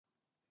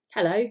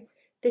Hello,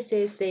 this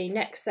is the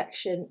next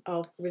section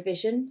of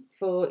revision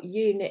for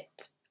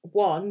Unit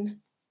 1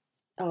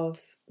 of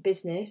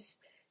Business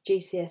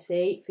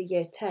GCSE for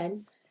Year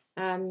 10,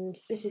 and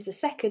this is the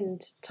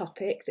second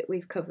topic that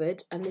we've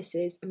covered, and this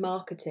is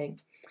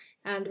marketing.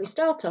 And we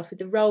start off with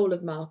the role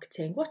of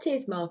marketing. What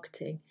is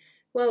marketing?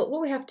 Well,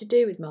 what we have to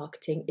do with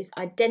marketing is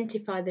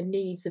identify the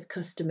needs of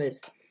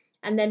customers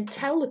and then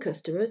tell the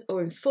customers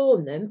or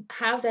inform them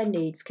how their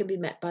needs can be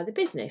met by the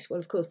business. Well,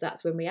 of course,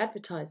 that's when we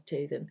advertise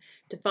to them.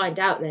 To find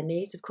out their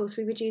needs, of course,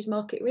 we would use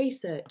market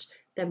research.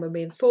 Then when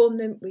we inform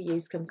them, we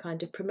use some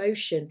kind of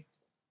promotion.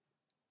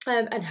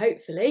 And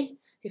hopefully,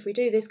 if we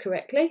do this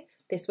correctly,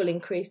 this will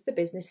increase the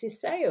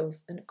business's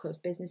sales. And of course,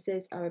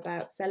 businesses are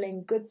about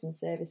selling goods and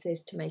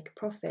services to make a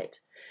profit.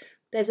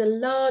 There's a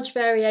large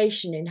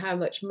variation in how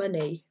much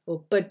money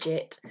or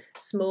budget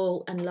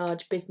small and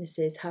large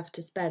businesses have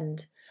to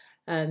spend.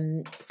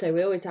 So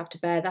we always have to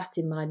bear that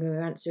in mind when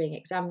we're answering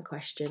exam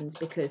questions,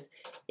 because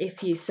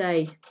if you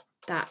say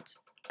that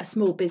a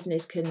small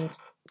business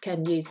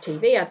can use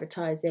TV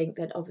advertising,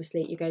 then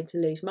obviously you're going to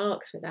lose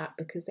marks for that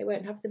because they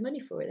won't have the money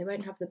for it, they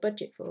won't have the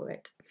budget for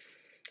it.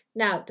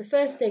 Now, the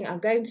first thing I'm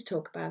going to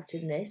talk about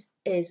in this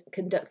is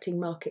conducting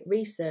market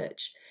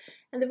research.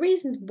 And the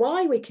reasons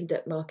why we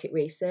conduct market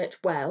research,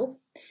 well,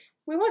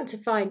 we want to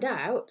find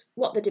out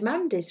what the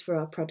demand is for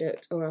our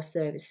product or our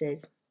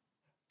services,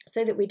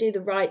 so that we do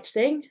the right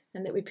thing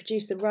and that we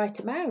produce the right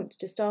amount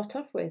to start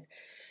off with.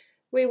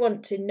 We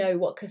want to know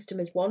what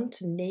customers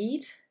want and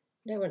need.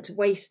 We don't want to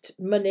waste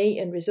money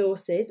and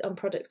resources on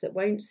products that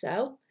won't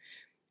sell.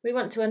 We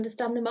want to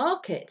understand the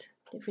market.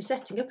 If we're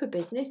setting up a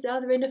business,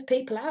 are there enough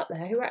people out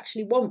there who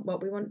actually want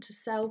what we want to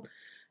sell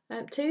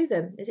to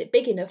them? Is it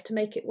big enough to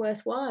make it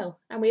worthwhile?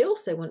 And we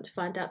also want to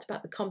find out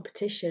about the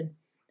competition.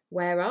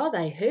 Where are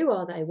they? Who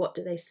are they? What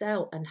do they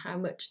sell? And how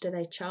much do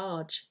they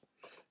charge?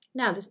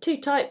 Now, there's two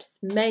types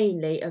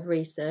mainly of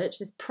research.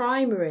 There's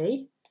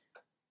primary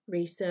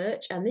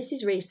research, and this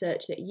is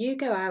research that you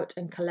go out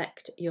and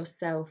collect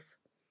yourself.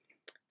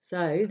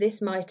 So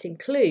this might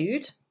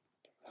include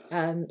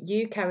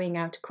you carrying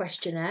out a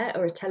questionnaire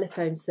or a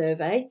telephone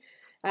survey,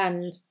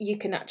 and you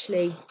can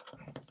actually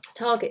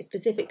target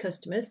specific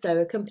customers. So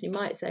a company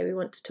might say, we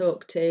want to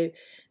talk to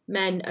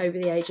men over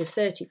the age of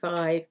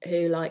 35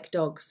 who like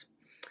dogs,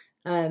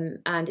 and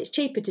it's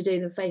cheaper to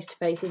do them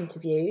face-to-face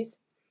interviews.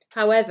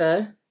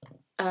 However,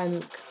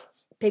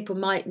 people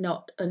might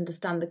not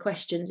understand the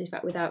questions, in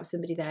fact, without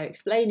somebody there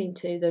explaining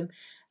to them,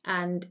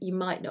 and you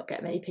might not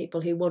get many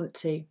people who want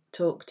to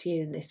talk to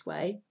you in this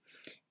way.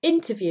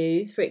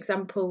 Interviews, for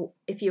example,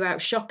 if you're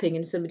out shopping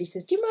and somebody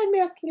says, do you mind me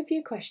asking a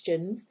few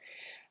questions?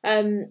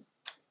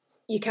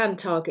 You can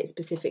target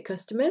specific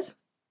customers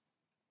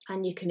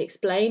and you can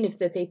explain if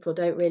the people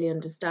don't really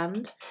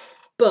understand.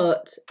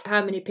 But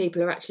how many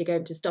people are actually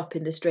going to stop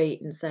in the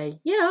street and say,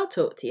 yeah, I'll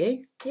talk to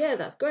you. Yeah,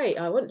 that's great.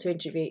 I want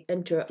to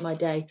interrupt my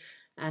day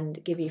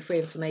and give you free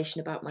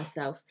information about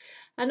myself.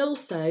 And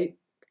also,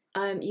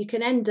 you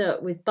can end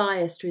up with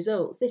biased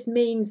results. This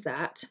means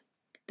that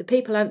the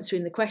people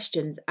answering the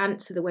questions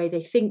answer the way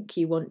they think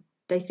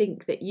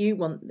that you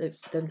want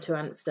them to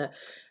answer.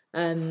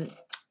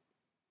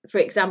 For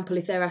example,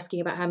 if they're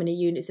asking about how many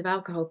units of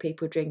alcohol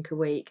people drink a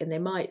week, and they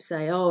might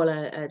say, oh, well,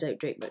 I don't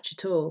drink much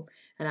at all,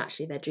 and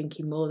actually they're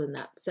drinking more than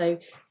that. So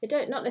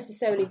they're not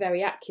necessarily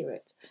very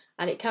accurate,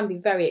 and it can be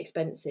very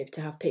expensive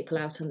to have people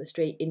out on the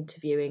street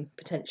interviewing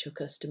potential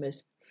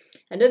customers.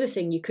 Another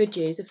thing you could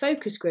use are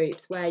focus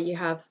groups, where you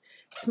have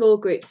small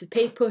groups of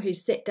people who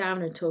sit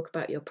down and talk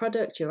about your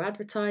product, your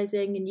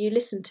advertising, and you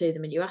listen to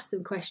them and you ask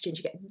them questions.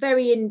 You get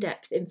very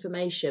in-depth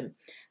information.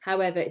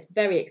 However, it's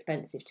very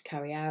expensive to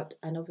carry out,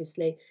 and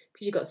obviously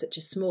because you've got such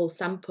a small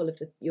sample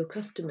of your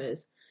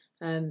customers,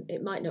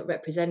 it might not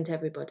represent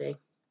everybody.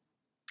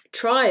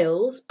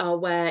 Trials are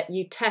where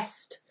you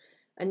test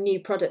a new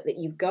product that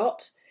you've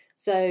got.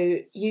 So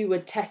you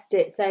would test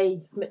it,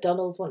 say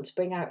McDonald's want to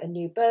bring out a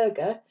new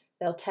burger,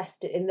 they'll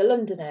test it in the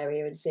London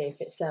area and see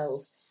if it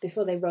sells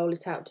before they roll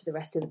it out to the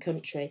rest of the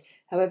country.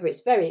 However,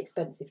 it's very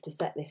expensive to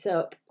set this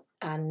up,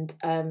 and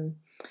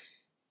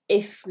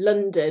if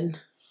London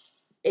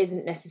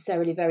isn't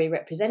necessarily very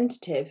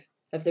representative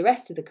of the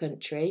rest of the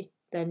country,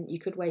 then you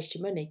could waste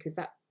your money because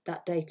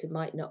that data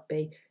might not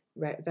be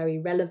very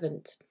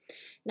relevant.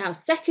 Now,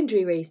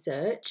 secondary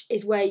research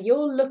is where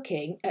you're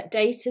looking at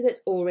data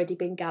that's already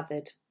been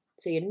gathered.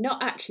 So you're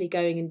not actually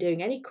going and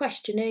doing any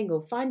questioning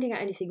or finding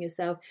out anything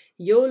yourself.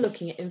 You're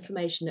looking at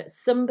information that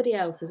somebody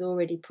else has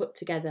already put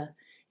together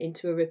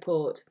into a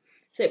report.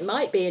 So it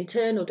might be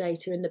internal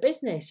data in the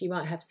business. You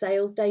might have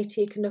sales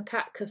data you can look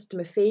at,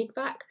 customer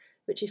feedback,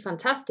 which is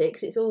fantastic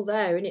because it's all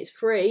there and it's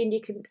free and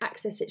you can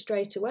access it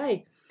straight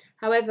away.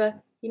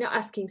 However, you're not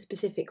asking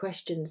specific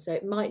questions, so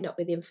it might not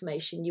be the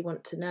information you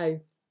want to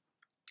know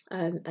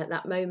at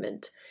that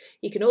moment.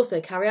 You can also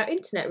carry out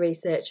internet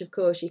research, of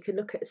course. You can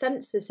look at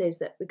censuses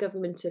that the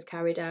government have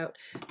carried out,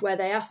 where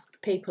they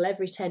ask people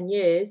every 10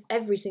 years,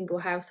 every single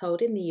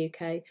household in the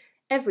UK,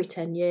 every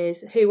 10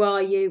 years, who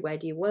are you, where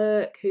do you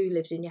work, who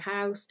lives in your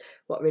house,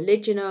 what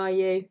religion are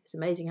you. It's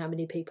amazing how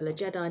many people are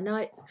Jedi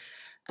Knights.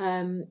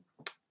 And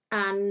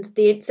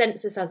the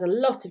census has a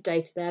lot of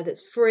data there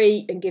that's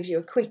free and gives you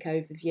a quick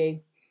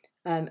overview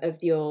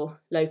of your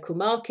local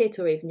market,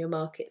 or even your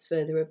markets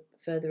further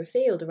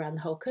afield around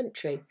the whole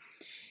country.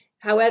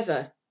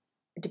 However,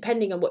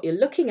 depending on what you're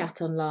looking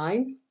at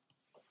online,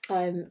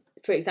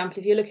 for example,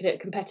 if you're looking at a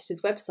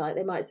competitor's website,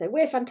 they might say,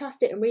 we're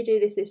fantastic and we do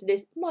this, this and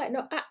this. Might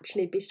not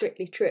actually be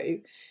strictly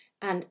true.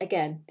 And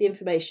again, the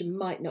information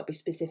might not be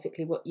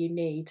specifically what you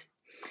need.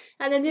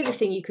 And then the other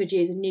thing you could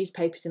use in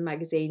newspapers and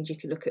magazines, you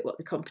could look at what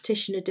the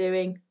competition are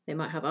doing. They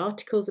might have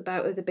articles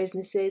about other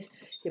businesses.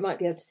 You might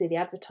be able to see the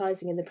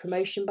advertising and the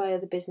promotion by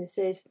other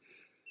businesses.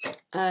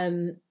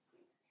 And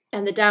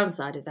the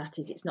downside of that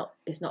is it's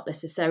not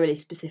necessarily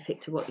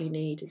specific to what you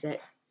need, is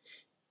it?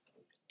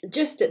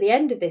 Just at the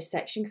end of this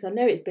section, because I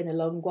know it's been a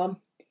long one,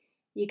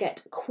 you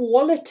get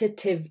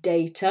qualitative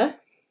data,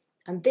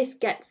 and this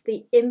gets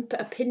the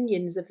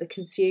opinions of the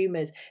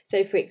consumers.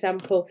 So, for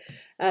example,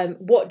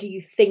 what do you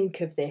think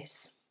of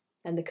this?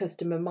 And the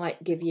customer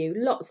might give you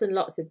lots and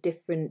lots of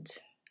different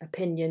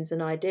opinions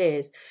and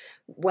ideas.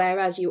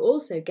 Whereas you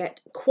also get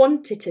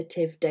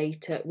quantitative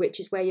data, which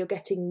is where you're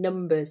getting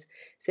numbers.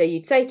 So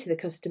you'd say to the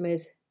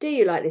customers, do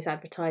you like this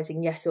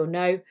advertising, yes or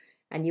no?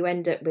 And you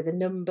end up with a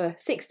number.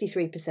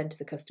 63% of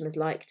the customers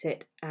liked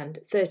it and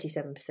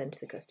 37% of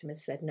the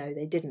customers said no,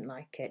 they didn't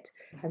like it.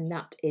 And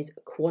that is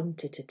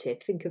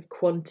quantitative. Think of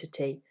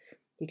quantity.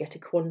 You get a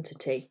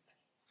quantity.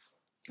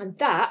 And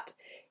that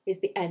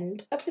is the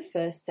end of the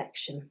first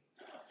section.